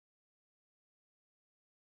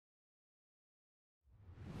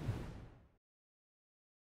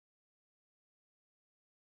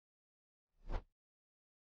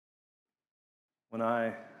When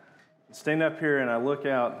I stand up here and I look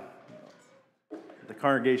out at the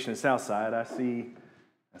congregation at Southside, I see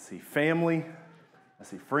family, I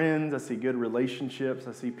see friends, I see good relationships,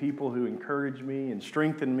 I see people who encourage me and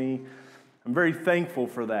strengthen me. I'm very thankful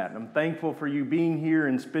for that. I'm thankful for you being here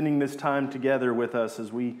and spending this time together with us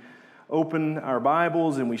as we open our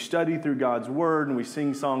Bibles and we study through God's Word and we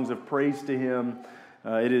sing songs of praise to Him.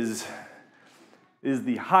 It is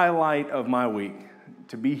the highlight of my week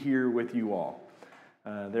to be here with you all.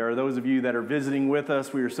 There are those of you that are visiting with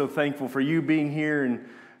us. We are so thankful for you being here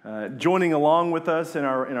and joining along with us in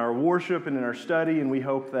our worship and in our study. And we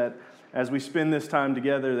hope that as we spend this time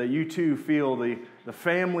together, that you too feel the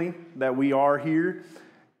family that we are here.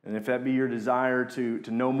 And if that be your desire to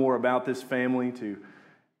know more about this family, to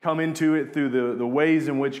come into it through the ways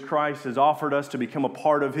in which Christ has offered us to become a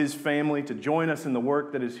part of His family, to join us in the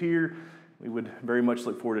work that is here, we would very much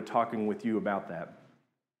look forward to talking with you about that.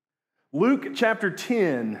 Luke chapter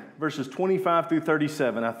 10, verses 25 through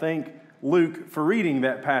 37. I thank Luke for reading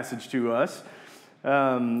that passage to us,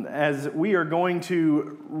 as we are going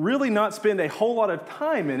to really not spend a whole lot of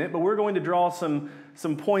time in it, but we're going to draw some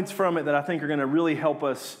points from it that I think are going to really help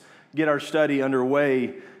us get our study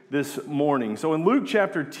underway this morning. So in Luke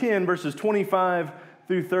chapter 10, verses 25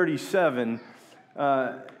 through 37,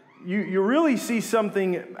 you really see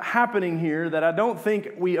something happening here that I don't think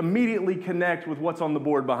we immediately connect with what's on the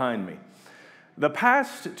board behind me. The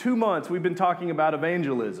past 2 months, we've been talking about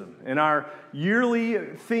evangelism. In our yearly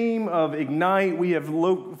theme of Ignite, we have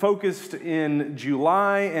focused in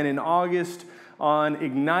July and in August on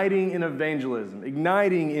igniting in evangelism,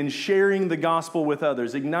 igniting in sharing the gospel with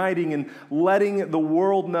others, igniting in letting the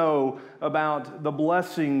world know about the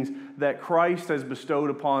blessings that Christ has bestowed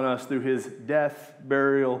upon us through His death,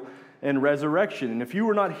 burial, and resurrection. And if you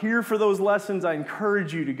were not here for those lessons, I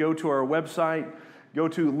encourage you to go to our website, go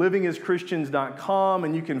to livingaschristians.com,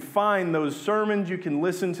 and you can find those sermons, you can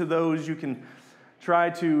listen to those, you can try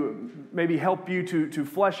to maybe help you to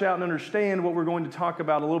flesh out and understand what we're going to talk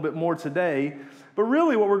about a little bit more today. But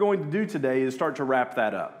really what we're going to do today is start to wrap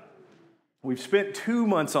that up. We've spent 2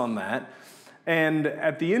 months on that, and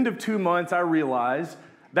at the end of 2 months, I realized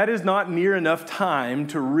that is not near enough time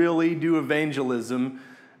to really do evangelism,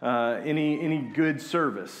 any good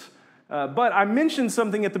service. But I mentioned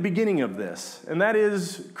something at the beginning of this, and that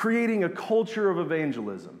is creating a culture of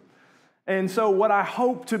evangelism. And so what I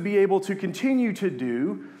hope to be able to continue to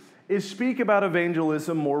do is speak about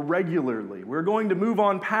evangelism more regularly. We're going to move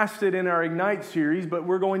on past it in our Ignite series, but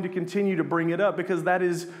we're going to continue to bring it up because that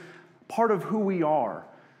is part of who we are,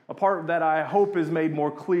 a part that I hope is made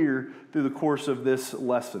more clear through the course of this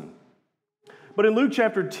lesson. But in Luke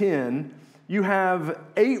chapter 10, you have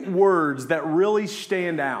 8 words that really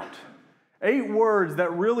stand out. 8 words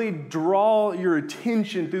that really draw your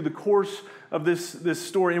attention through the course of this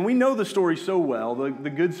story. And we know the story so well, the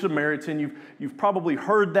Good Samaritan. You've probably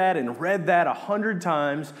heard that and read that 100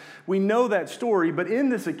 times. We know that story, but in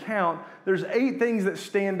this account, there's 8 things that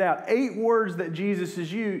stand out, 8 words that Jesus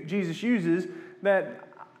uses that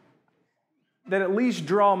at least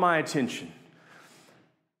draw my attention.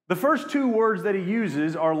 The first 2 words that He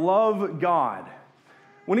uses are love God.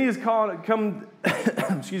 When He has come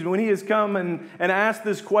and asked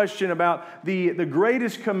this question about the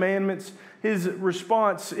greatest commandments, His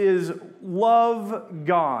response is love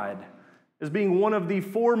God as being one of the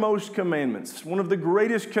foremost commandments. One of the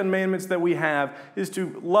greatest commandments that we have is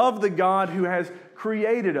to love the God who has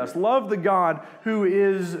created us. Love the God who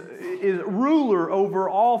is ruler over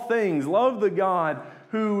all things. Love the God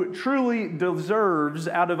who truly deserves,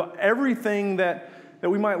 out of everything that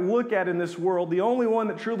we might look at in this world, the only one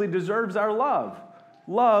that truly deserves our love.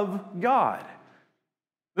 Love God.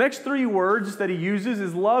 The next 3 words that He uses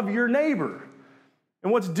is love your neighbor.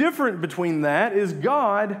 And what's different between that is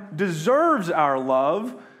God deserves our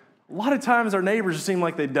love. A lot of times our neighbors seem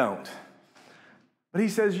like they don't. But He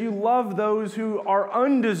says you love those who are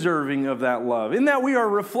undeserving of that love. In that we are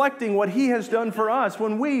reflecting what He has done for us.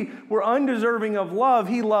 When we were undeserving of love,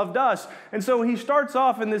 He loved us. And so He starts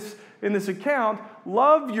off in this account,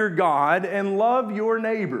 love your God and love your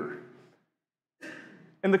neighbor.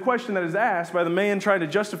 And the question that is asked by the man trying to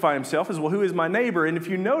justify himself is, well, who is my neighbor? And if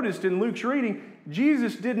you noticed in Luke's reading,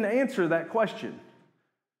 Jesus didn't answer that question.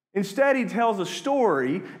 Instead, He tells a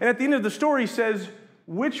story, and at the end of the story, He says,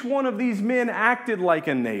 which one of these men acted like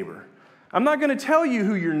a neighbor? I'm not going to tell you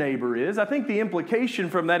who your neighbor is. I think the implication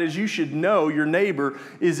from that is you should know your neighbor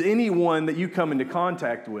is anyone that you come into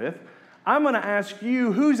contact with. I'm going to ask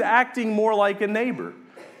you, who's acting more like a neighbor?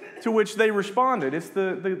 To which they responded, it's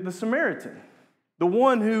the Samaritan. the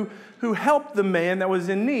one who helped the man that was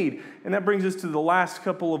in need. And that brings us to the last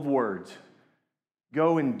couple of words.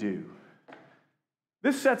 go and do.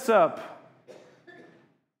 This sets up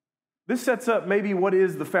maybe what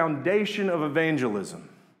is the foundation of evangelism.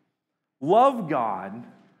 Love God,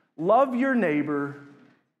 love your neighbor,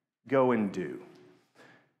 go and do.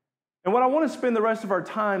 And what I want to spend the rest of our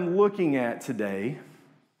time looking at today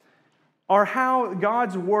are how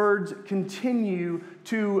God's words continue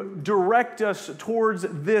to direct us towards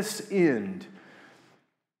this end.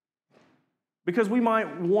 Because we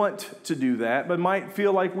might want to do that, but might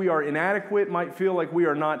feel like we are inadequate, might feel like we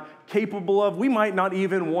are not capable of. We might not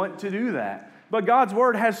even want to do that. But God's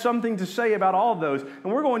Word has something to say about all of those. And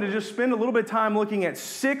we're going to just spend a little bit of time looking at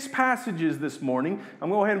 6 passages this morning. I'm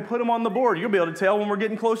going to go ahead and put them on the board. You'll be able to tell when we're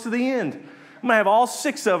getting close to the end. I'm going to have all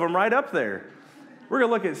 6 of them right up there. We're going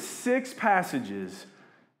to look at 6 passages.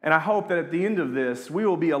 And I hope that at the end of this, we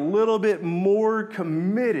will be a little bit more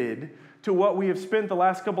committed to what we have spent the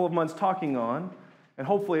last couple of months talking on. And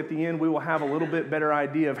hopefully at the end, we will have a little bit better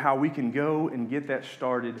idea of how we can go and get that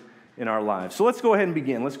started in our lives. So let's go ahead and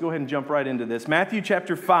begin. Let's go ahead and jump right into this. Matthew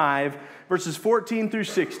chapter 5, verses 14 through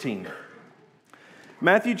 16.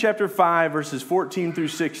 Matthew chapter 5, verses 14 through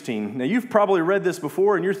 16. Now, you've probably read this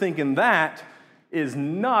before, and you're thinking that is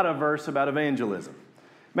not a verse about evangelism.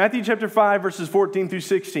 Matthew chapter 5, verses 14 through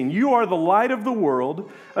 16. You are the light of the world.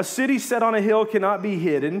 A city set on a hill cannot be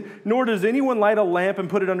hidden, nor does anyone light a lamp and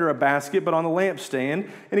put it under a basket, but on the lampstand,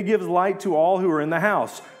 and it gives light to all who are in the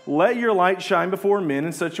house. Let your light shine before men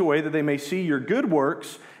in such a way that they may see your good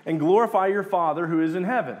works and glorify your Father who is in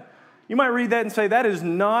heaven. You might read that and say, that is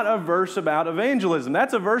not a verse about evangelism.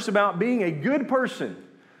 That's a verse about being a good person.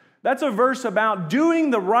 That's a verse about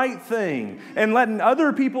doing the right thing and letting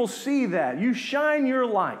other people see that. You shine your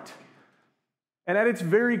light. And at its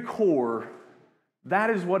very core,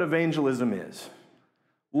 that is what evangelism is.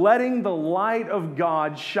 Letting the light of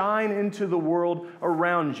God shine into the world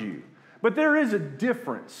around you. But there is a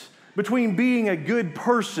difference between being a good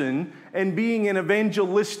person and being an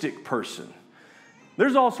evangelistic person.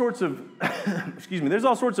 There's all sorts of, there's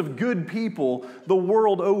all sorts of good people the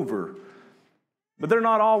world over. But they're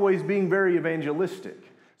not always being very evangelistic.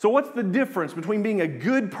 So what's the difference between being a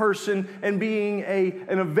good person and being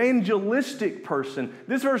an evangelistic person?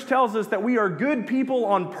 This verse tells us that we are good people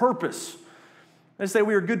on purpose. I say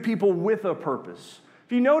we are good people with a purpose.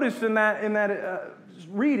 If you noticed in that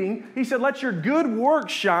reading, he said, let your good work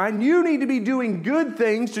shine. You need to be doing good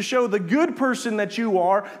things to show the good person that you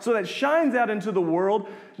are so that shines out into the world,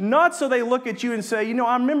 not so they look at you and say,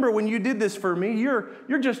 I remember when you did this for me. You're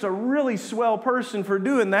just a really swell person for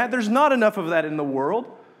doing that. There's not enough of that in the world.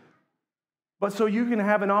 But so you can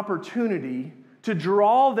have an opportunity to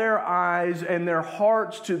draw their eyes and their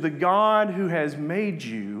hearts to the God who has made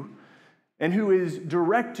you and who is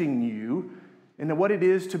directing you into what it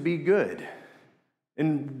is to be good.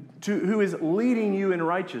 And who is leading you in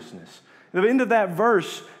righteousness. The end of that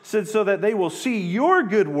verse said, so that they will see your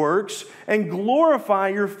good works and glorify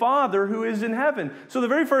your Father who is in heaven. So the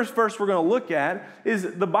very first verse we're going to look at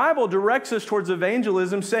is the Bible directs us towards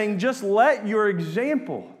evangelism, saying just let your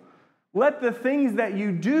example, let the things that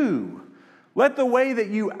you do, let the way that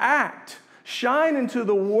you act shine into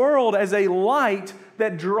the world as a light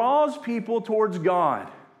that draws people towards God.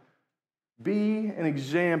 Be an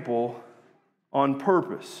example on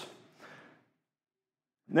purpose.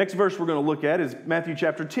 Next verse we're going to look at is Matthew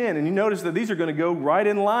chapter 10. And you notice that these are going to go right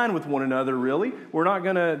in line with one another, really. We're not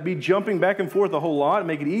going to be jumping back and forth a whole lot and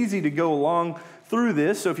make it easy to go along through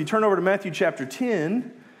this. So if you turn over to Matthew chapter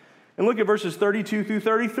 10 and look at verses 32 through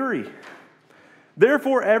 33.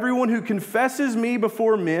 Therefore, everyone who confesses me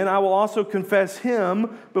before men, I will also confess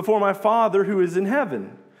him before my Father who is in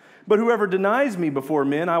heaven. But whoever denies me before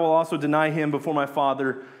men, I will also deny him before my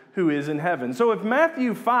Father who is in heaven. So if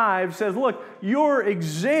Matthew 5 says, look, your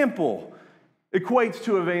example equates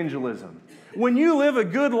to evangelism. When you live a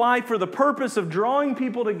good life for the purpose of drawing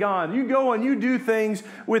people to God, you go and you do things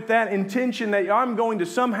with that intention that I'm going to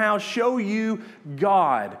somehow show you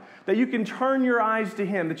God, that you can turn your eyes to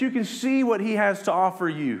Him, that you can see what He has to offer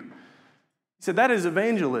you. He said that is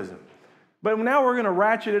evangelism. But now we're going to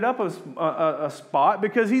ratchet it up a spot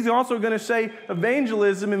because he's also going to say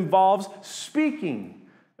evangelism involves speaking.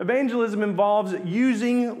 Evangelism involves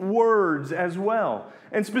using words as well.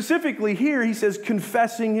 And specifically here, he says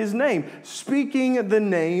confessing His name, speaking the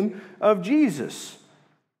name of Jesus.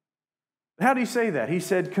 How did he say that? He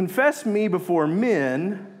said, confess me before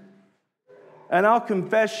men, and I'll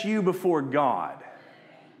confess you before God.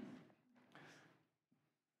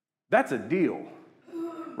 That's a deal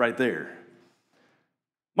right there.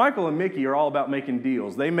 Michael and Mickey are all about making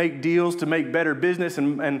deals. They make deals to make better business,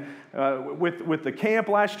 and with the camp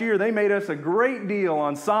last year, they made us a great deal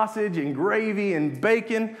on sausage and gravy and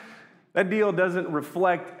bacon. That deal doesn't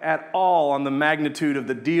reflect at all on the magnitude of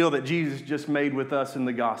the deal that Jesus just made with us in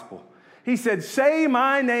the gospel. He said, say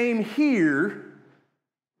my name here,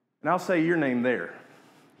 and I'll say your name there.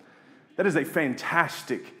 That is a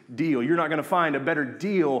fantastic deal. You're not going to find a better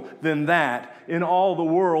deal than that in all the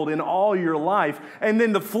world, in all your life. And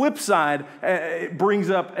then the flip side brings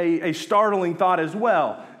up a startling thought as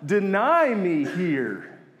well. Deny me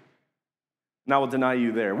here, and I will deny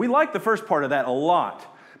you there. We like the first part of that a lot.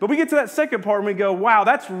 But we get to that second part and we go, wow,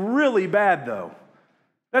 that's really bad though.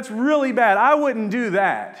 That's really bad. I wouldn't do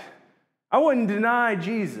that. I wouldn't deny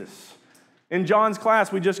Jesus. In John's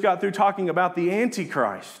class, we just got through talking about the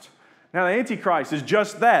Antichrist. Now, the Antichrist is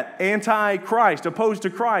just that, anti-Christ, opposed to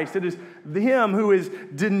Christ. It is him who is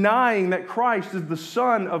denying that Christ is the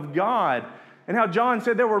Son of God. And how John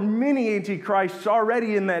said there were many Antichrists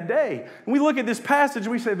already in that day. And we look at this passage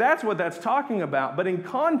and we say that's what that's talking about. But in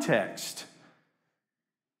context,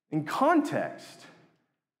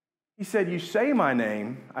 he said, you say my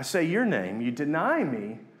name, I say your name. You deny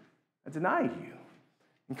me, I deny you.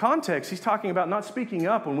 In context, he's talking about not speaking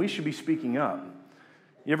up when we should be speaking up.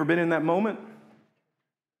 You ever been in that moment?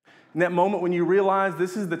 In that moment when you realize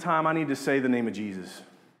this is the time I need to say the name of Jesus.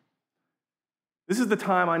 This is the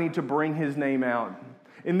time I need to bring his name out.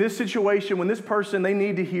 In this situation, when this person, they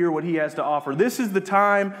need to hear what he has to offer. This is the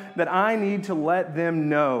time that I need to let them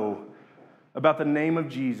know about the name of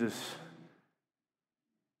Jesus.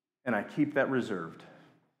 And I keep that reserved.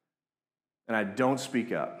 And I don't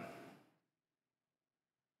speak up.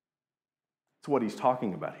 That's what he's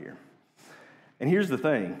talking about here. And here's the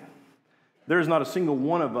thing. There is not a single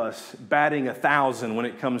one of us batting 1,000 when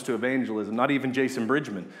it comes to evangelism, not even Jason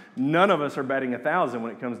Bridgman. None of us are batting 1,000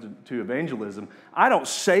 when it comes to evangelism. I don't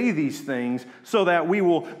say these things so that we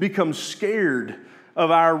will become scared of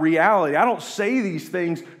our reality. I don't say these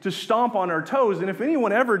things to stomp on our toes. And if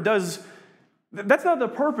anyone ever does, that's not the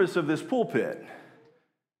purpose of this pulpit.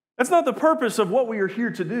 That's not the purpose of what we are here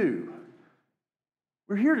to do.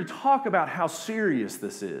 We're here to talk about how serious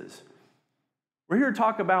this is. We're here to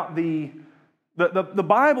talk about the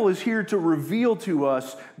Bible is here to reveal to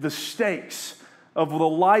us the stakes of the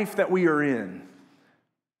life that we are in. And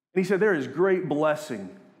he said, there is great blessing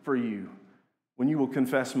for you when you will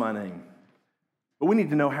confess my name. But we need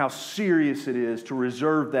to know how serious it is to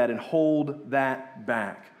reserve that and hold that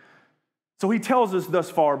back. So he tells us thus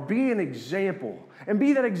far, be an example, and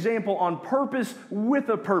be that example on purpose with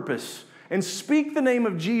a purpose. And speak the name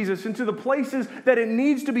of Jesus into the places that it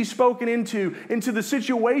needs to be spoken into the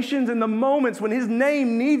situations and the moments when his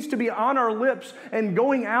name needs to be on our lips and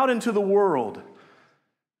going out into the world.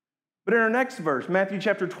 But in our next verse, Matthew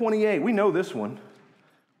chapter 28, we know this one.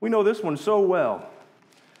 We know this one so well.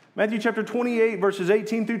 Matthew chapter 28, verses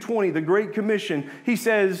 18 through 20, the Great Commission, he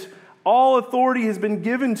says, all authority has been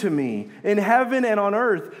given to me in heaven and on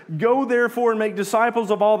earth. Go therefore and make disciples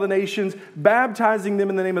of all the nations, baptizing them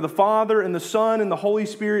in the name of the Father and the Son and the Holy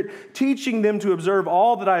Spirit, teaching them to observe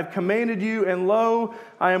all that I have commanded you. And lo,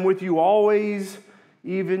 I am with you always,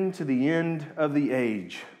 even to the end of the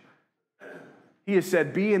age. He has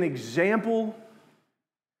said, be an example.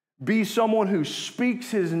 Be someone who speaks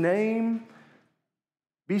his name.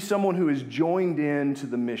 Be someone who is joined in to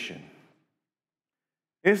the mission.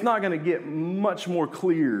 It's not going to get much more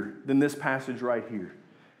clear than this passage right here.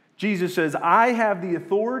 Jesus says, I have the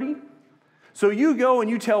authority, so you go and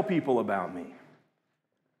you tell people about me.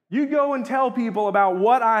 You go and tell people about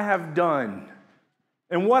what I have done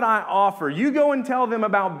and what I offer. You go and tell them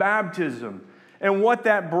about baptism and what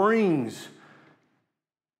that brings.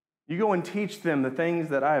 You go and teach them the things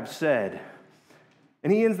that I have said.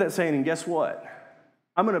 And he ends that saying, and guess what?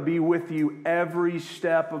 I'm going to be with you every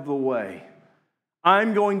step of the way.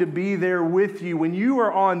 I'm going to be there with you. When you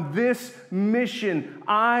are on this mission,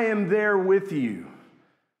 I am there with you.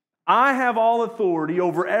 I have all authority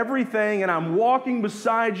over everything, and I'm walking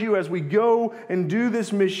beside you as we go and do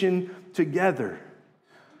this mission together.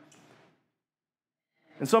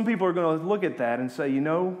 And some people are going to look at that and say, you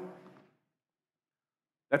know,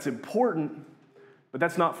 that's important, but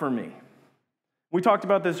that's not for me. We talked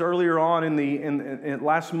about this earlier on in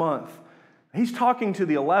last month. He's talking to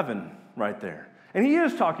the 11 right there. And he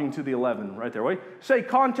is talking to the 11 right there. We say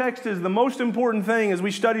context is the most important thing as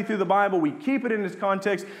we study through the Bible. We keep it in its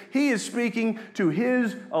context. He is speaking to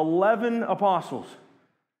his 11 apostles.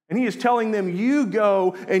 And he is telling them, you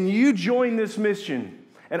go and you join this mission,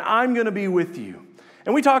 and I'm going to be with you.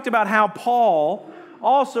 And we talked about how Paul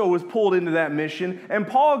also was pulled into that mission. And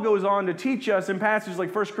Paul goes on to teach us in passages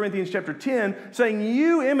like 1 Corinthians chapter 10, saying,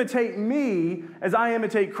 you imitate me as I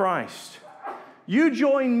imitate Christ. You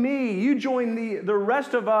join me, you join the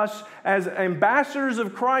rest of us as ambassadors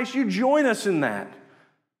of Christ, you join us in that.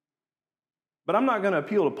 But I'm not going to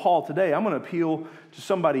appeal to Paul today. I'm going to appeal to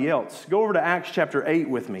somebody else. Go over to Acts chapter 8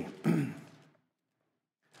 with me.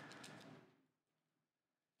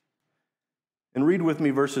 And read with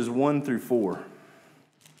me verses 1 through 4.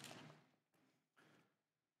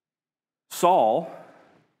 Saul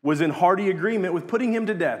was in hearty agreement with putting him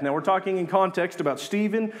to death. Now we're talking in context about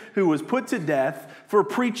Stephen, who was put to death for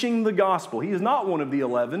preaching the gospel. He is not one of the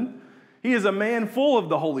 11. He is a man full of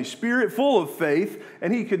the Holy Spirit, full of faith,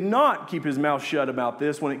 and he could not keep his mouth shut about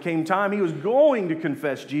this. When it came time, he was going to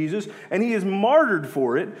confess Jesus, and he is martyred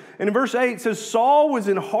for it. And in verse 8 it says, Saul was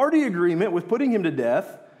in hearty agreement with putting him to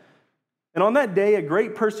death. And on that day, a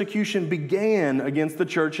great persecution began against the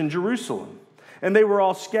church in Jerusalem. And they were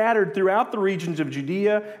all scattered throughout the regions of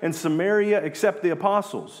Judea and Samaria, except the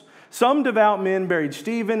apostles. Some devout men buried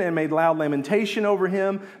Stephen and made loud lamentation over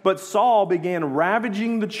him. But Saul began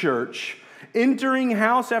ravaging the church, entering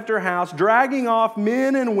house after house, dragging off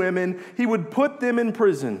men and women. He would put them in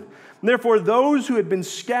prison. Therefore, those who had been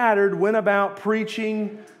scattered went about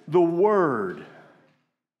preaching the word.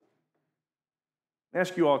 I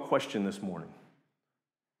ask you all a question this morning.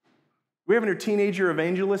 Do we have any teenager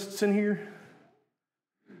evangelists in here?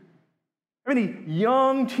 Have any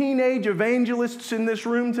young teenage evangelists in this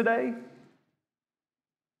room today?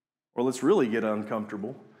 Or let's really get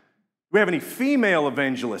uncomfortable. Do we have any female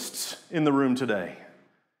evangelists in the room today?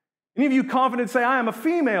 Any of you confident say, I am a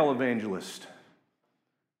female evangelist?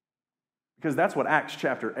 Because that's what Acts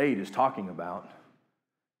chapter 8 is talking about.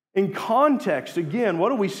 In context, again, what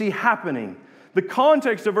do we see happening? The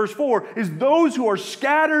context of verse 4 is those who are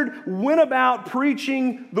scattered went about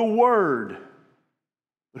preaching the word.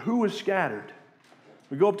 But who was scattered?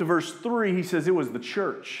 We go up to verse 3, he says it was the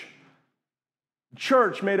church. The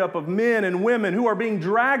church made up of men and women who are being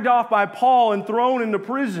dragged off by Paul and thrown into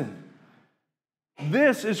prison.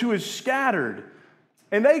 This is who is scattered.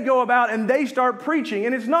 And they go about and they start preaching.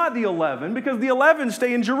 And it's not the 11, because the 11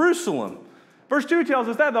 stay in Jerusalem. Verse 2 tells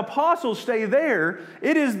us that the apostles stay there.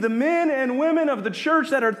 It is the men and women of the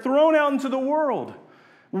church that are thrown out into the world.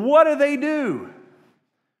 What do?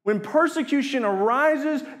 When persecution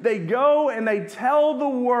arises, they go and they tell the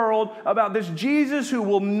world about this Jesus who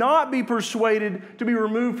will not be persuaded to be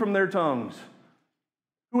removed from their tongues,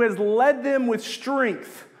 who has led them with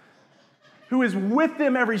strength, who is with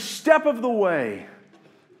them every step of the way.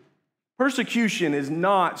 Persecution is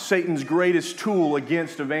not Satan's greatest tool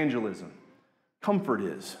against evangelism. Comfort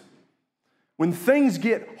is. When things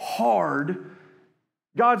get hard,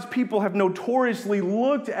 God's people have notoriously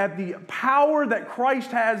looked at the power that Christ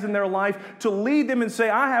has in their life to lead them and say,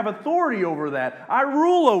 I have authority over that. I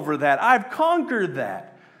rule over that. I've conquered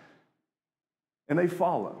that. And they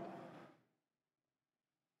follow.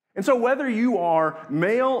 And so whether you are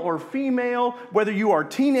male or female, whether you are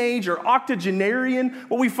teenage or octogenarian,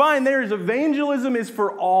 what we find there is evangelism is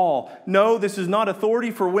for all. No, this is not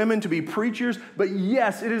authority for women to be preachers, but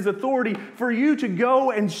yes, it is authority for you to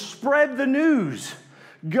go and spread the news.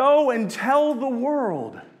 Go and tell the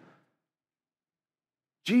world.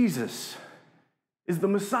 Jesus is the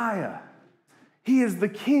Messiah. He is the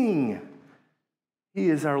King. He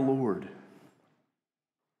is our Lord.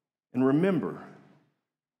 And remember,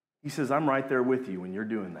 he says, I'm right there with you when you're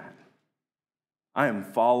doing that. I am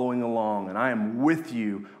following along and I am with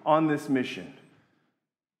you on this mission.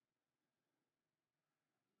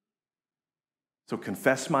 So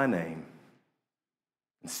confess my name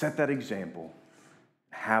and set that example.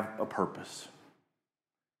 Have a purpose.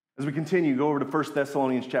 As we continue, go over to 1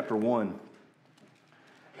 Thessalonians chapter 1.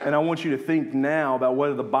 And I want you to think now about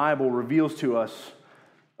what the Bible reveals to us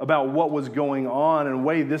about what was going on and the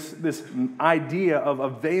way this idea of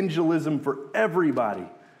evangelism for everybody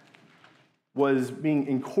was being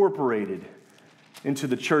incorporated into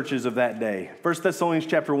the churches of that day. 1 Thessalonians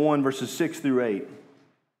chapter 1, verses 6 through 8. It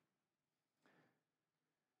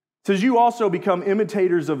says, you also became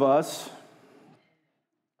imitators of us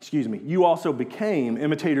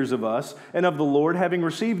and of the Lord, having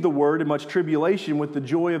received the word in much tribulation with the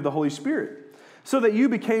joy of the Holy Spirit, so that you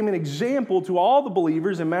became an example to all the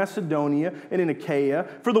believers in Macedonia and in Achaia.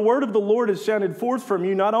 For the word of the Lord has sounded forth from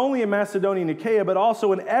you, not only in Macedonia and Achaia, but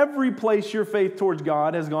also in every place your faith towards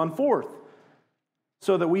God has gone forth,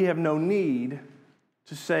 so that we have no need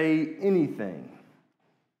to say anything.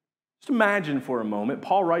 Just imagine for a moment,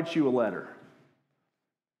 Paul writes you a letter.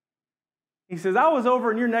 He says, I was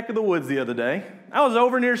over in your neck of the woods the other day. I was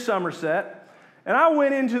over near Somerset, And I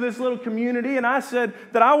went into this little community and I said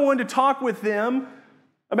that I wanted to talk with them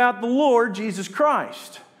about the Lord Jesus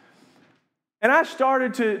Christ. And I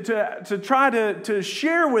started to try to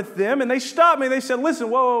share with them, and they stopped me. They said,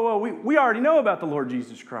 listen, whoa, we already know about the Lord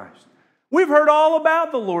Jesus Christ. We've heard all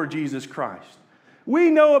about the Lord Jesus Christ.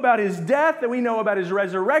 We know about His death, and we know about His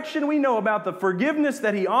resurrection. We know about the forgiveness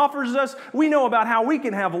that He offers us. We know about how we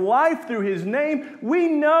can have life through His name. We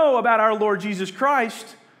know about our Lord Jesus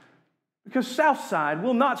Christ because Southside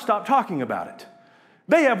will not stop talking about it.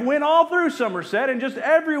 They have went all through Somerset and just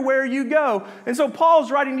everywhere you go. And so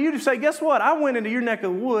Paul's writing to you to say, guess what? I went into your neck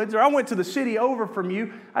of the woods, or I went to the city over from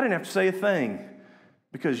you. I didn't have to say a thing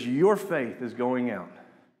because your faith is going out.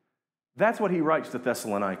 That's what he writes to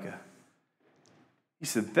Thessalonica. He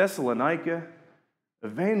said, Thessalonica,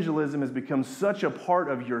 evangelism has become such a part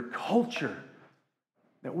of your culture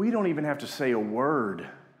that we don't even have to say a word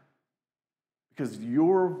because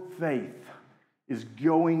your faith is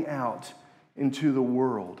going out into the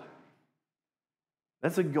world.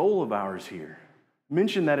 That's a goal of ours here. I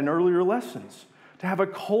mentioned that in earlier lessons. To have a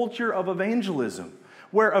culture of evangelism,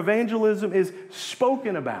 where evangelism is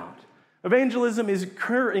spoken about. Evangelism is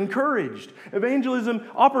encouraged. Evangelism,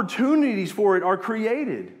 opportunities for it are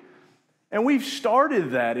created. And we've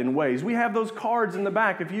started that in ways. We have those cards in the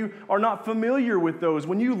back. If you are not familiar with those,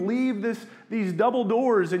 when you leave these double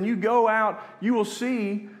doors and you go out, you'll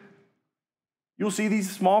see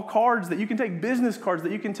these small cards that you can take, business cards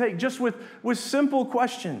that you can take just with simple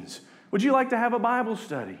questions. Would you like to have a Bible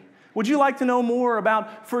study? Would you like to know more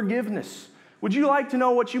about forgiveness? Would you like to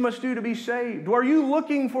know what you must do to be saved? Are you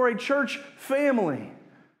looking for a church family?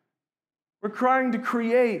 We're trying to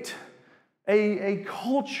create a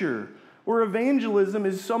culture where evangelism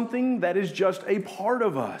is something that is just a part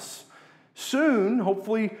of us. Soon,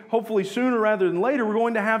 hopefully sooner rather than later, we're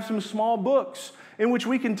going to have some small books in which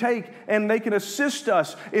we can take and they can assist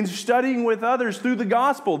us in studying with others through the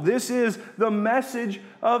gospel. This is the message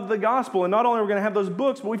of the gospel. And not only are we going to have those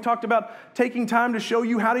books, but we've talked about taking time to show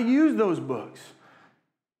you how to use those books.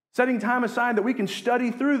 Setting time aside that we can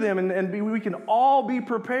study through them and we can all be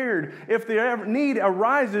prepared if the need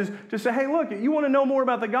arises to say, hey, look, you want to know more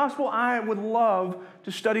about the gospel? I would love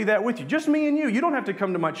to study that with you. Just me and you. You don't have to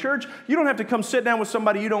come to my church. You don't have to come sit down with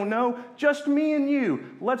somebody you don't know. Just me and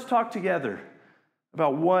you. Let's talk together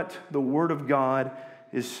about what the Word of God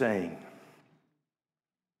is saying.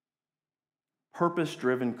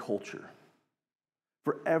 Purpose-driven culture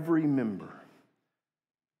for every member.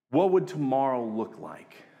 What would tomorrow look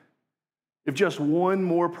like? If just one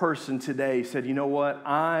more person today said, you know what,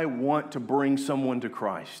 I want to bring someone to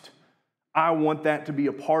Christ. I want that to be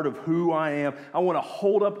a part of who I am. I want to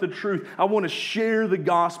hold up the truth. I want to share the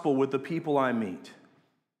gospel with the people I meet.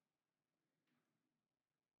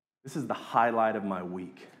 This is the highlight of my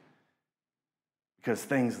week because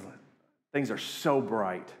things are so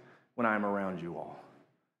bright when I'm around you all.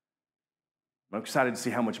 I'm excited to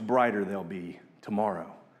see how much brighter they'll be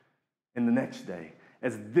tomorrow and the next day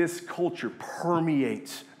as this culture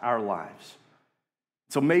permeates our lives.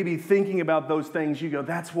 So maybe thinking about those things, you go,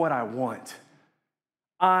 that's what I want.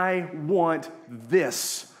 I want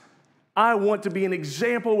this. I want to be an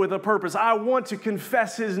example with a purpose. I want to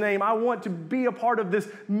confess His name. I want to be a part of this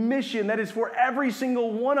mission that is for every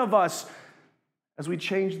single one of us as we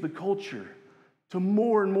change the culture to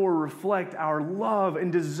more and more reflect our love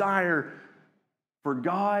and desire for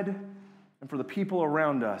God and for the people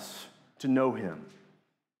around us to know Him.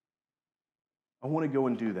 I want to go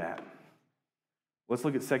and do that. Let's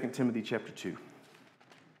look at 2 Timothy chapter 2.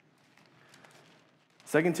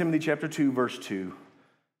 2 Timothy chapter 2, verse 2.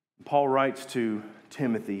 Paul writes to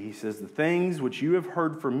Timothy, he says, the things which you have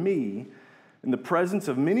heard from me in the presence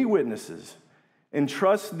of many witnesses,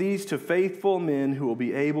 entrust these to faithful men who will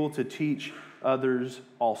be able to teach others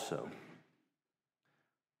also.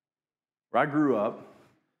 Where I grew up,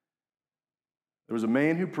 there was a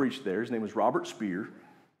man who preached there. His name was Robert Spear.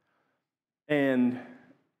 And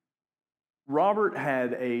Robert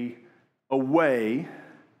had a way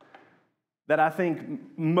that I think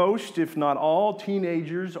most, if not all,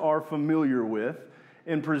 teenagers are familiar with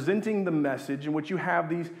in presenting the message in which you have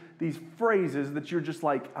these phrases that you're just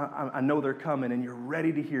like, I know they're coming, and you're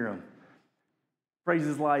ready to hear them.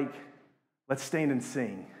 Phrases like, let's stand and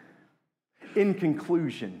sing. In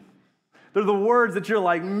conclusion. They're the words that you're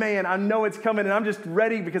like, man, I know it's coming, and I'm just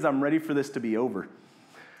ready because I'm ready for this to be over.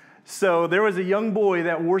 So there was a young boy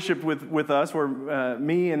that worshiped with us, where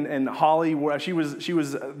me and Holly, she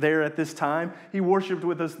was there at this time. He worshiped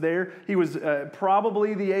with us there. He was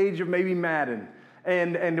probably the age of maybe Madden.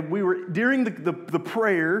 And we were during the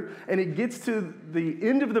prayer, and it gets to the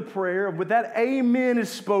end of the prayer. With that amen is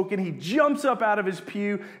spoken, he jumps up out of his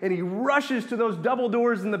pew, and he rushes to those double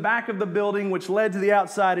doors in the back of the building, which led to the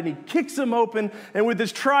outside, and he kicks them open, and with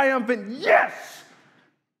this triumphant, yes!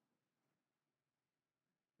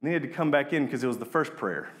 And he had to come back in because it was the first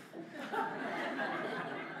prayer.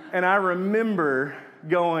 And I remember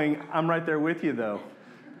going, I'm right there with you, though.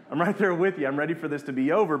 I'm right there with you. I'm ready for this to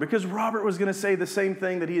be over, because Robert was going to say the same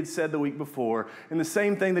thing that he had said the week before, and the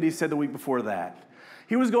same thing that he said the week before that.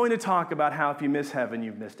 He was going to talk about how if you miss heaven,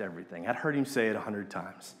 you've missed everything. I'd heard him say it 100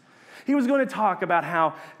 times. He was going to talk about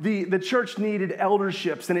how the church needed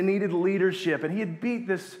elderships and it needed leadership, and he had beat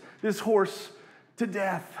this horse to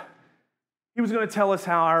death. He was going to tell us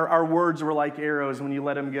how our words were like arrows. When you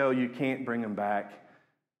let them go, you can't bring them back.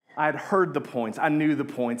 I had heard the points. I knew the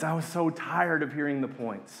points. I was so tired of hearing the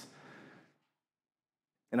points.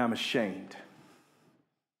 And I'm ashamed.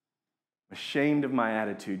 Ashamed of my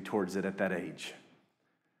attitude towards it at that age.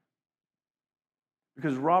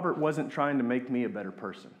 Because Robert wasn't trying to make me a better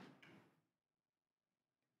person.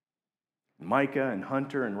 Micah and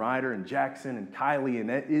Hunter and Ryder and Jackson and Kylie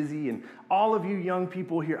and Izzy and all of you young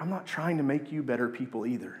people here, I'm not trying to make you better people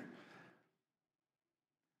either.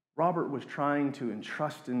 Robert was trying to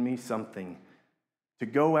entrust in me something to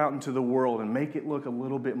go out into the world and make it look a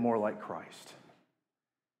little bit more like Christ.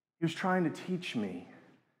 He was trying to teach me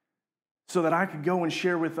so that I could go and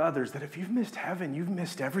share with others that if you've missed heaven, you've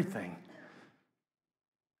missed everything.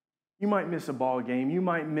 You might miss a ball game. You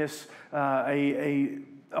might miss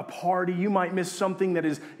a party. You might miss something that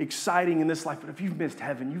is exciting in this life. But if you've missed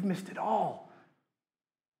heaven, you've missed it all.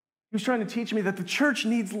 He was trying to teach me that the church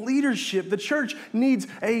needs leadership. The church needs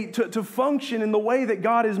to function in the way that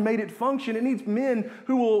God has made it function. It needs men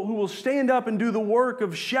who will stand up and do the work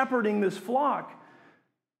of shepherding this flock.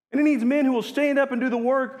 And it needs men who will stand up and do the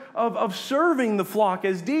work of serving the flock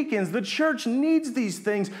as deacons. The church needs these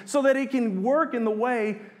things so that it can work in the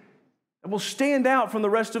way that will stand out from the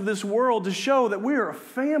rest of this world to show that we are a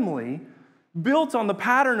family built on the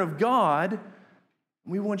pattern of God.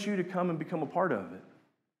 We want you to come and become a part of it.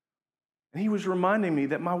 And he was reminding me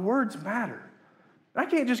that my words matter. I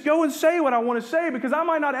can't just go and say what I want to say, because I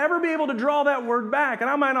might not ever be able to draw that word back, and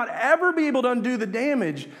I might not ever be able to undo the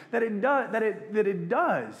damage that it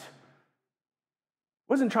does. He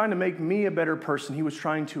wasn't trying to make me a better person. He was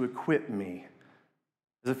trying to equip me.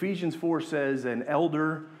 As Ephesians 4 says, an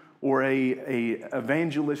elder or a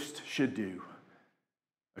evangelist should do.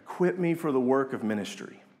 Equip me for the work of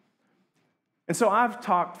ministry. And so I've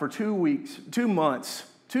talked for 2 months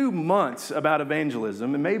about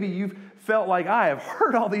evangelism, and maybe you've felt like I have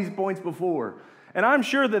heard all these points before. And I'm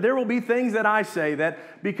sure that there will be things that I say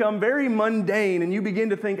that become very mundane, and you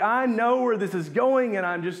begin to think, I know where this is going, and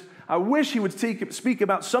I wish he would speak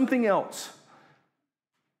about something else.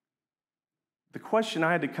 The question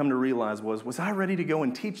I had to come to realize was I ready to go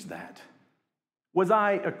and teach that? Was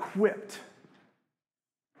I equipped?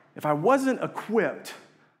 If I wasn't equipped,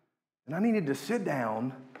 then I needed to sit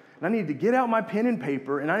down, and I needed to get out my pen and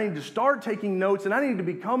paper, and I needed to start taking notes, and I needed to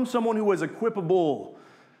become someone who was equipable.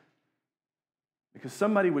 Because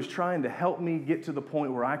somebody was trying to help me get to the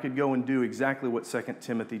point where I could go and do exactly what 2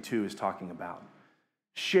 Timothy 2 is talking about.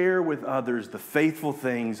 Share with others the faithful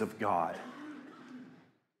things of God.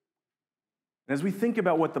 And as we think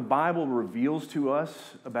about what the Bible reveals to us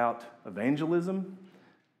about evangelism,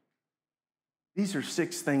 these are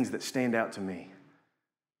 6 things that stand out to me.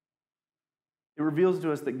 It reveals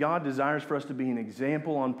to us that God desires for us to be an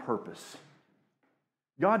example on purpose.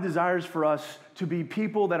 God desires for us to be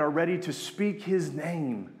people that are ready to speak His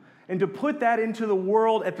name and to put that into the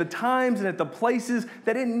world at the times and at the places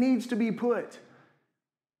that it needs to be put.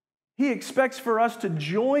 He expects for us to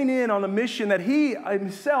join in on a mission that He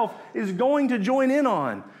Himself is going to join in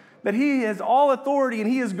on, that He has all authority and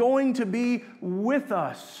He is going to be with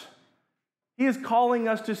us. He is calling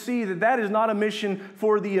us to see that that is not a mission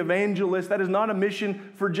for the evangelist. That is not a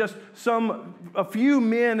mission for just a few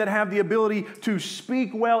men that have the ability to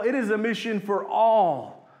speak well. It is a mission for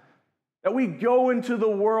all. That we go into the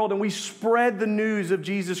world and we spread the news of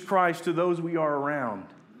Jesus Christ to those we are around.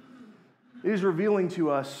 It is revealing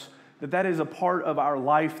to us that that is a part of our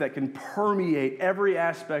life that can permeate every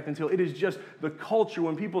aspect until it is just the culture.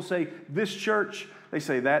 When people say this church, they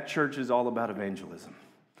say that church is all about evangelism.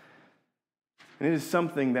 And it is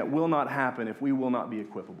something that will not happen if we will not be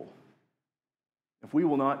equipable. If we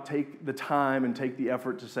will not take the time and take the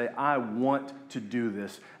effort to say, I want to do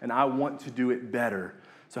this, and I want to do it better.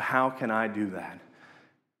 So how can I do that?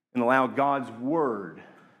 And allow God's Word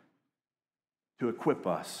to equip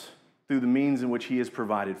us through the means in which he has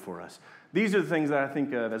provided for us. These are the things that I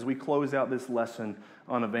think of as we close out this lesson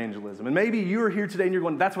on evangelism. And maybe you're here today and you're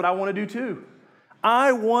going, that's what I want to do too.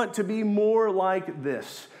 I want to be more like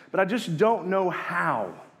this, but I just don't know how.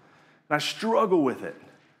 And I struggle with it.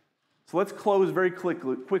 So let's close very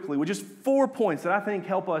quickly with just 4 points that I think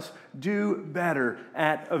help us do better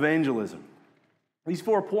at evangelism. These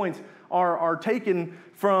 4 points are taken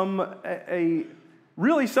from a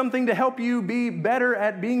really something to help you be better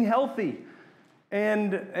at being healthy.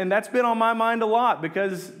 And that's been on my mind a lot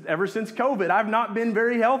because ever since COVID, I've not been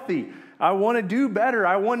very healthy. I want to do better.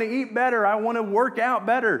 I want to eat better. I want to work out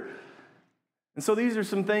better. And so these are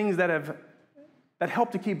some things that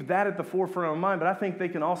help to keep that at the forefront of my mind, but I think they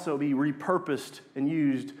can also be repurposed and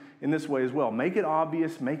used in this way as well. Make it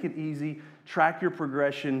obvious, make it easy, track your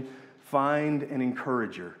progression, find an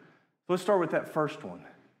encourager. So let's start with that first one.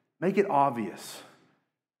 Make it obvious.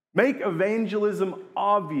 Make evangelism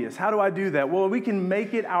obvious. How do I do that? Well, we can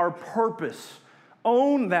make it our purpose.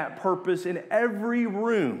 Own that purpose in every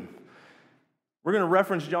room. We're going to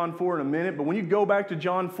reference John 4 in a minute, but when you go back to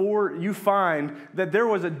John 4, you find that there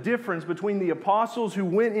was a difference between the apostles who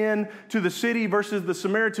went into the city versus the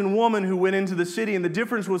Samaritan woman who went into the city, and the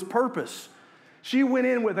difference was purpose. She went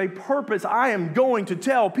in with a purpose. I am going to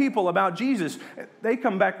tell people about Jesus. They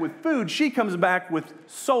come back with food. She comes back with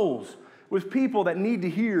souls, with people that need to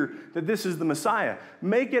hear that this is the Messiah.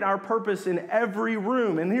 Make it our purpose in every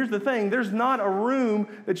room. And here's the thing, there's not a room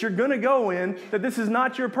that you're going to go in that this is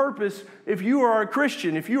not your purpose if you are a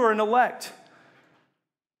Christian, if you are an elect.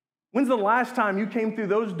 When's the last time you came through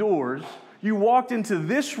those doors, you walked into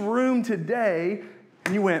this room today,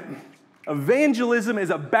 and you went, evangelism is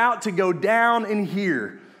about to go down in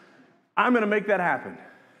here. I'm going to make that happen.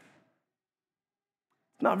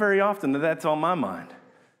 Not very often that that's on my mind.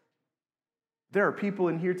 There are people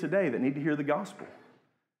in here today that need to hear the gospel.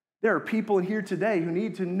 There are people in here today who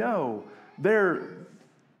need to know their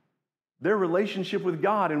relationship with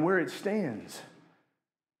God and where it stands.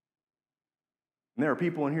 And there are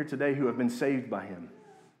people in here today who have been saved by Him,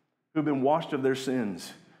 who have been washed of their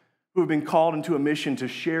sins, who have been called into a mission to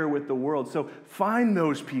share with the world. So find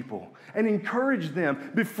those people and encourage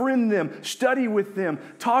them, befriend them, study with them,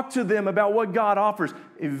 talk to them about what God offers.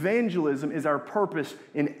 Evangelism is our purpose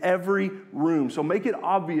in every room. So make it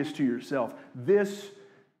obvious to yourself. This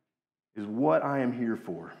is what I am here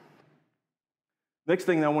for. Next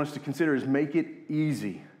thing that I want us to consider is make it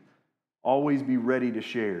easy. Always be ready to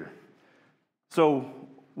share. So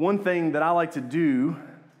one thing that I like to do,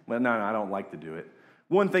 well, no, I don't like to do it.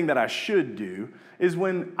 One thing that I should do is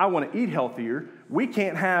when I want to eat healthier, we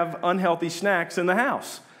can't have unhealthy snacks in the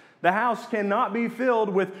house. The house cannot be filled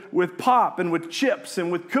with pop and with chips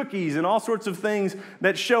and with cookies and all sorts of things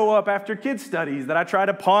that show up after kids' studies that I try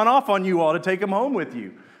to pawn off on you all to take them home with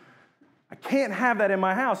you. I can't have that in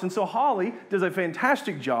my house. And so Holly does a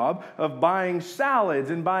fantastic job of buying salads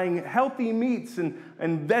and buying healthy meats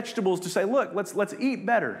and vegetables to say, look, let's eat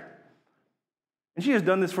better. And she has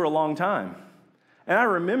done this for a long time. And I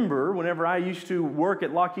remember whenever I used to work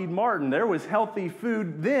at Lockheed Martin, there was healthy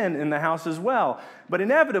food then in the house as well. But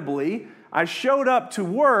inevitably, I showed up to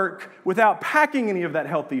work without packing any of that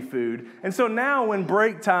healthy food. And so now when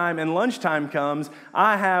break time and lunchtime comes,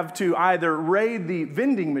 I have to either raid the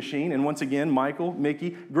vending machine, and once again, Michael,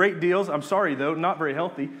 Mickey, great deals. I'm sorry, though, not very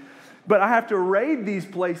healthy. But I have to raid these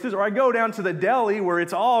places, or I go down to the deli where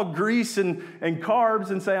it's all grease and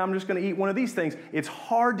carbs and say, I'm just going to eat one of these things. It's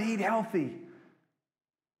hard to eat healthy.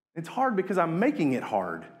 It's hard because I'm making it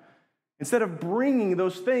hard. Instead of bringing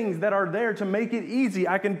those things that are there to make it easy,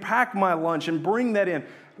 I can pack my lunch and bring that in.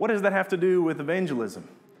 What does that have to do with evangelism?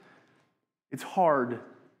 It's hard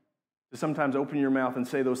to sometimes open your mouth and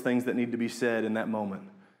say those things that need to be said in that moment.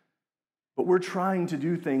 But we're trying to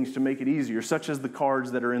do things to make it easier, such as the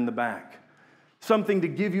cards that are in the back. Something to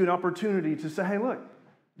give you an opportunity to say, hey, look,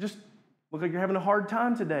 just look like you're having a hard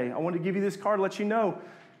time today. I want to give you this card, let you know.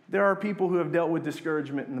 There are people who have dealt with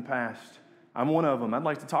discouragement in the past. I'm one of them. I'd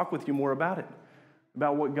like to talk with you more about it,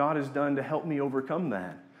 about what God has done to help me overcome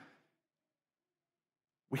that.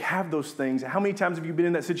 We have those things. How many times have you been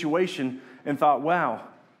in that situation and thought, wow,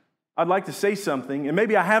 I'd like to say something, and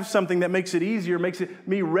maybe I have something that makes it easier, makes it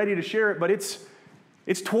me ready to share it, but it's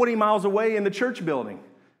 20 miles away in the church building.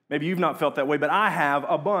 Maybe you've not felt that way, but I have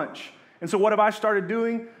a bunch. And so what have I started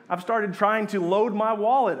doing? I've started trying to load my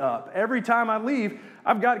wallet up. Every time I leave,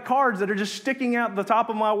 I've got cards that are just sticking out the top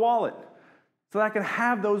of my wallet so that I can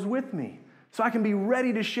have those with me, so I can be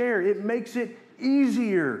ready to share. It makes it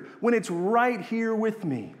easier when it's right here with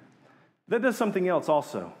me. That does something else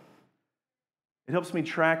also. It helps me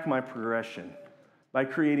track my progression by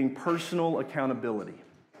creating personal accountability.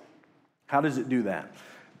 How does it do that?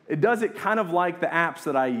 It does it kind of like the apps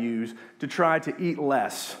that I use to try to eat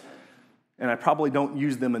less, and I probably don't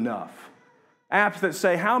use them enough. Apps that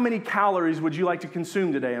say, how many calories would you like to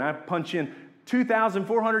consume today? And I punch in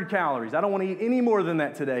 2,400 calories. I don't want to eat any more than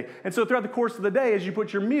that today. And so throughout the course of the day, as you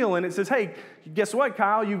put your meal in, it says, hey, guess what,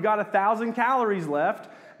 Kyle? You've got 1,000 calories left.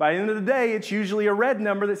 By the end of the day, it's usually a red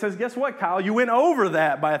number that says, guess what, Kyle? You went over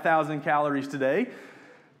that by 1,000 calories today.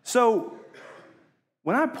 So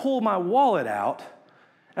when I pull my wallet out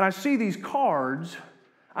and I see these cards,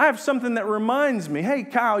 I have something that reminds me, hey,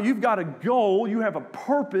 Kyle, you've got a goal, you have a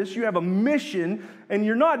purpose, you have a mission, and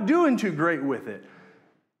you're not doing too great with it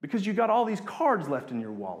because you got all these cards left in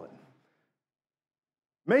your wallet.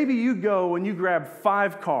 Maybe you go and you grab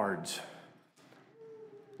 5 cards.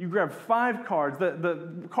 You grab 5 cards.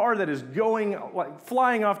 The card that is going, like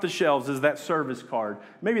flying off the shelves is that service card.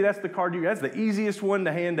 Maybe that's the card that's the easiest one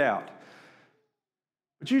to hand out.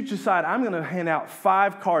 But you decide, I'm going to hand out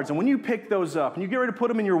 5 cards. And when you pick those up and you get ready to put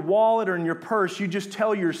them in your wallet or in your purse, you just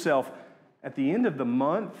tell yourself, at the end of the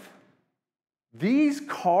month, these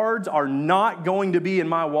cards are not going to be in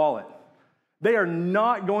my wallet. They are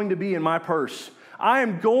not going to be in my purse. I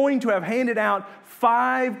am going to have handed out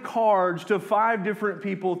 5 cards to 5 different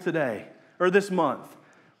people today, or this month.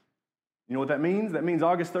 You know what that means? That means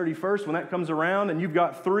August 31st, when that comes around and you've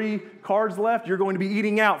got 3 cards left, you're going to be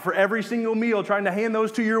eating out for every single meal, trying to hand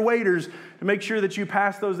those to your waiters to make sure that you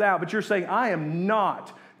pass those out. But you're saying, I am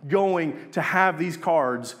not going to have these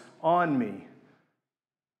cards on me.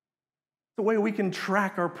 It's the way we can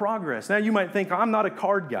track our progress. Now you might think, I'm not a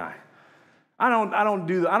card guy. I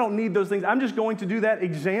don't need those things. I'm just going to do that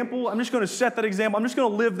example. I'm just going to set that example. I'm just going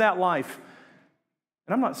to live that life.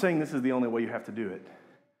 And I'm not saying this is the only way you have to do it.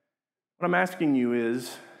 What I'm asking you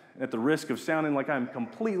is, at the risk of sounding like I'm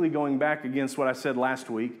completely going back against what I said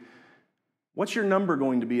last week, what's your number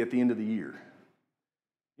going to be at the end of the year?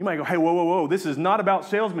 You might go, hey, whoa, this is not about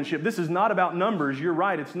salesmanship. This is not about numbers. You're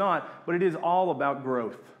right, it's not. But it is all about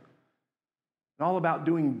growth. It's all about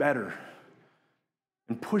doing better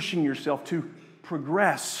and pushing yourself to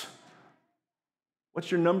progress.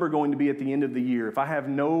 What's your number going to be at the end of the year? If I have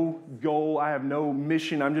no goal, I have no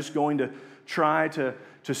mission, I'm just going to try to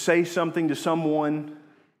say something to someone,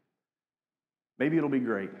 maybe it'll be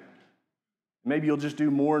great. Maybe you'll just do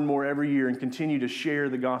more and more every year and continue to share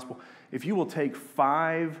the gospel. If you will take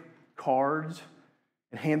 5 cards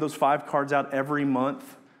and hand those 5 cards out every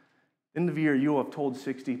month, end of the year, you will have told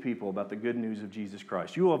 60 people about the good news of Jesus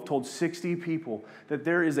Christ. You will have told 60 people that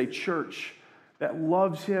there is a church that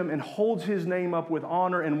loves him and holds his name up with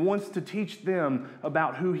honor and wants to teach them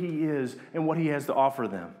about who he is and what he has to offer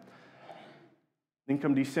them. Then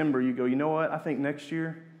come December, you go, you know what? I think next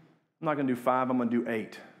year, I'm not going to do 5, I'm going to do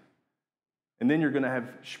 8. And then you're going to have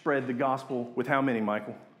spread the gospel with how many,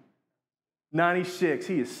 Michael? 96.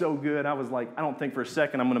 He is so good. I was like, I don't think for a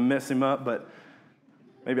second I'm going to mess him up, but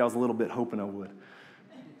maybe I was a little bit hoping I would.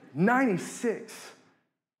 96.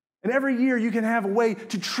 And every year you can have a way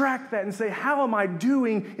to track that and say, how am I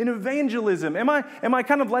doing in evangelism? Am I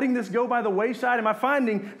kind of letting this go by the wayside? Am I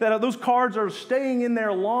finding that those cards are staying in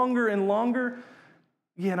there longer and longer?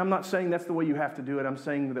 Yeah, and I'm not saying that's the way you have to do it. I'm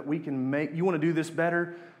saying that we can you want to do this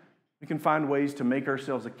better? We can find ways to make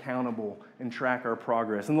ourselves accountable and track our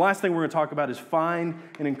progress. And the last thing we're going to talk about is find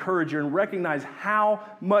an encourager and recognize how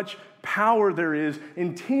much power there is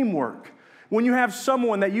in teamwork. When you have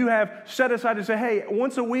someone that you have set aside to say, hey,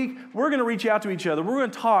 once a week, we're going to reach out to each other. We're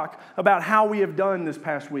going to talk about how we have done this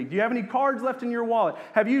past week. Do you have any cards left in your wallet?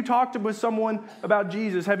 Have you talked with someone about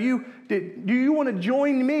Jesus? Do you want to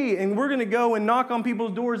join me? And we're going to go and knock on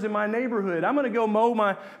people's doors in my neighborhood. I'm going to go mow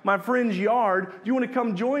my friend's yard. Do you want to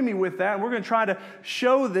come join me with that? And we're going to try to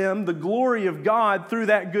show them the glory of God through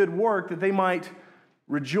that good work that they might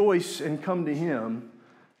rejoice and come to him.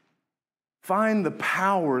 Find the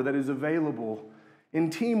power that is available in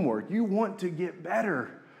teamwork. You want to get better.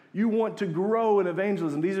 You want to grow in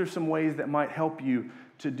evangelism. These are some ways that might help you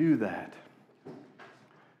to do that.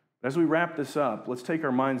 As we wrap this up, let's take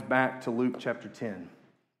our minds back to Luke chapter 10.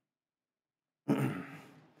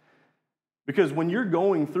 Because when you're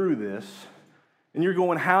going through this, and you're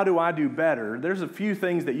going, how do I do better? There's a few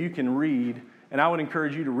things that you can read, and I would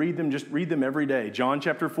encourage you to read them. Just read them every day. John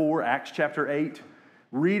chapter 4, Acts chapter 8.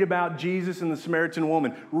 Read about Jesus and the Samaritan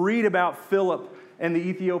woman. Read about Philip and the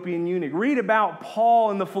Ethiopian eunuch. Read about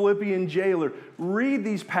Paul and the Philippian jailer. Read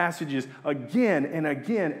these passages again and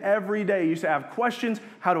again every day. You say, I have questions.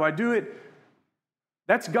 How do I do it?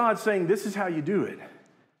 That's God saying, this is how you do it.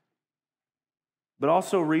 But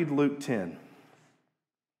also read Luke 10.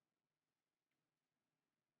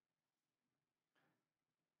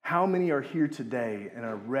 How many are here today and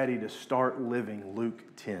are ready to start living Luke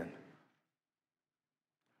 10?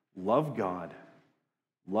 Love God,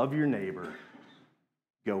 love your neighbor,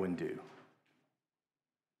 go and do.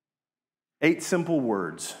 8 simple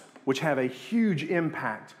words which have a huge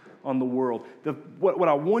impact on the world. What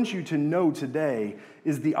I want you to know today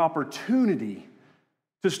is the opportunity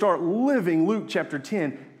to start living Luke chapter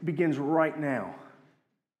 10 begins right now,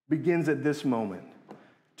 begins at this moment.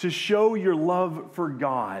 To show your love for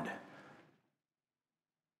God,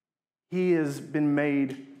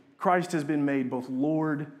 Christ has been made both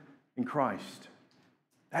Lord and Christ.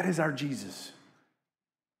 That is our Jesus.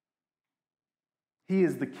 He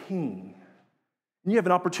is the King. And you have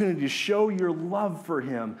an opportunity to show your love for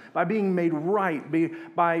him by being made right,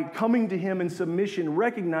 by coming to him in submission,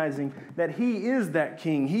 recognizing that he is that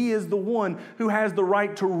King. He is the one who has the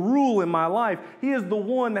right to rule in my life. He is the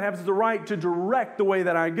one that has the right to direct the way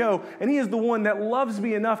that I go. And he is the one that loves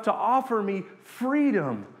me enough to offer me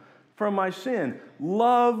freedom from my sin.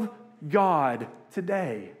 Love God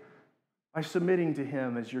today by submitting to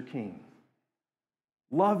him as your King.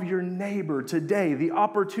 Love your neighbor today. The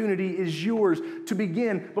opportunity is yours to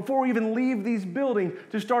begin, before we even leave these buildings,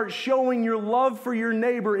 to start showing your love for your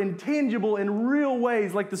neighbor in tangible and real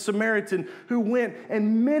ways, like the Samaritan who went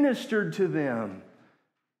and ministered to them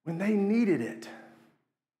when they needed it.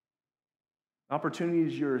 The opportunity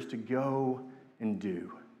is yours to go and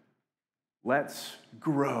do. Let's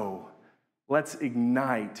grow. Let's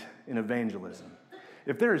ignite in evangelism.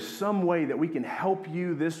 If there is some way that we can help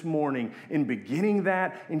you this morning in beginning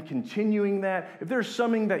that, in continuing that, if there's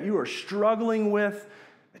something that you are struggling with,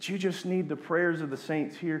 that you just need the prayers of the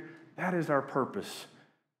saints here, that is our purpose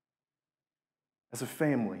as a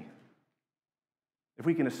family. If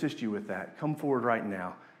we can assist you with that, come forward right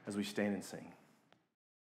now as we stand and sing.